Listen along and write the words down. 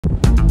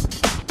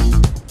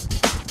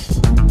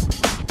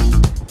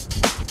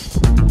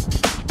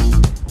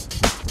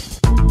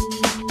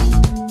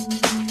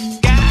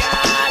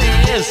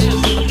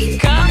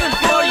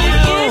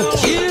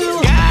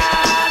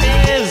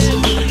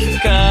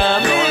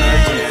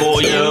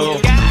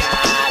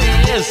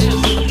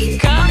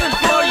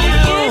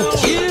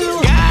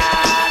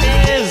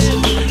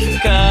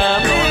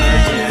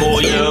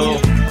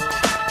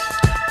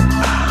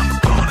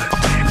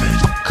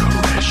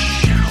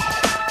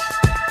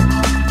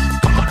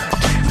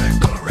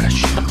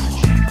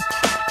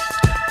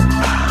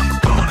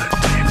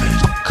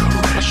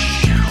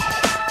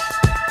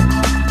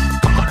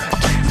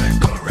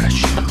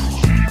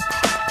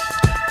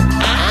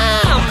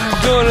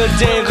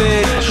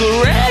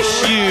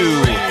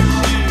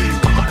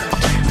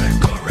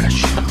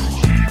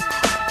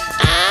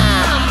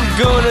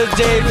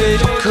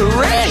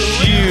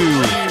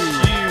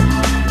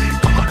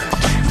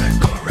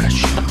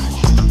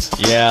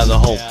Yeah, the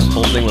whole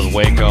thing with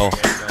Waco.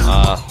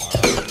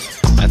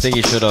 I think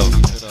he should have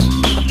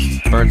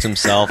burnt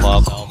himself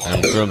up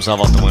and threw himself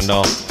out the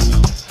window.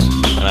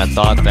 And I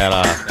thought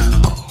that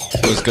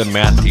he was a good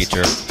math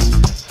teacher.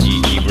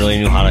 He really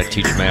knew how to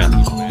teach math.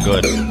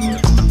 Good.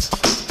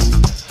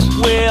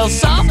 Will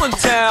someone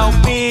tell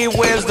me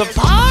where's the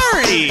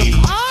party?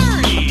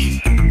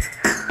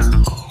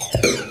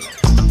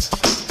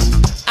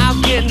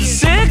 I'm getting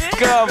sick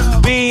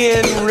of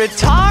being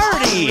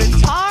retarded.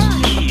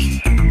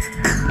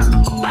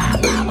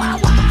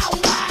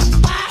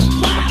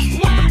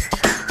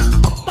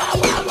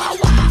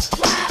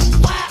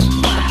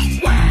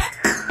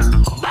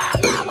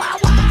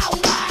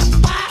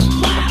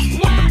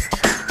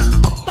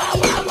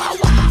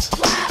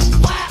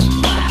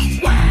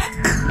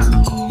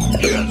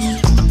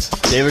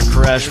 David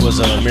Koresh was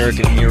an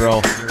American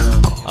hero.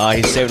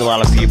 He saved a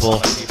lot of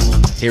people.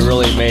 He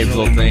really made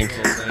people think.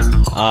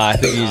 I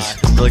think he's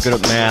really good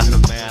at math.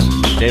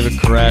 David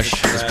Koresh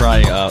is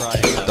probably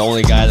the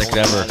only guy that could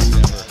ever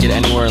get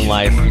anywhere in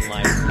life.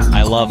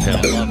 I love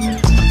him.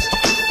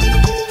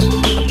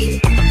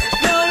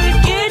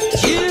 Gonna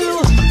get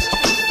you.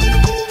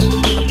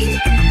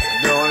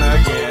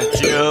 Gonna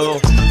get you.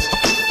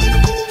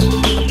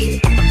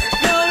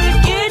 Gonna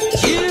get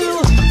you.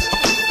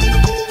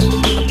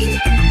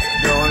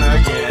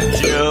 Gonna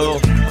get you.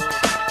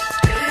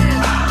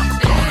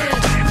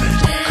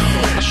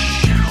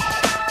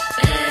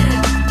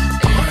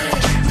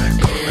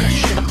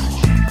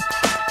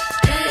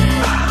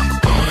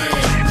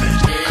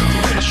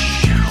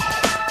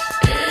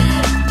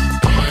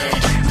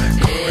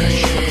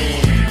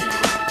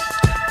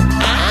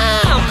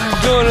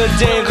 Gonna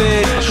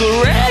David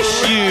Koresh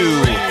you.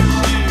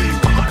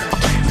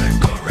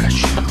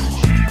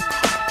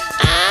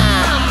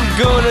 I'm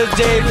gonna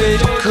David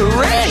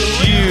Koresh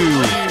you.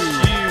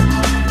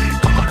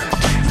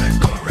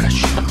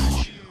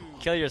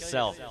 Kill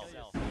yourself.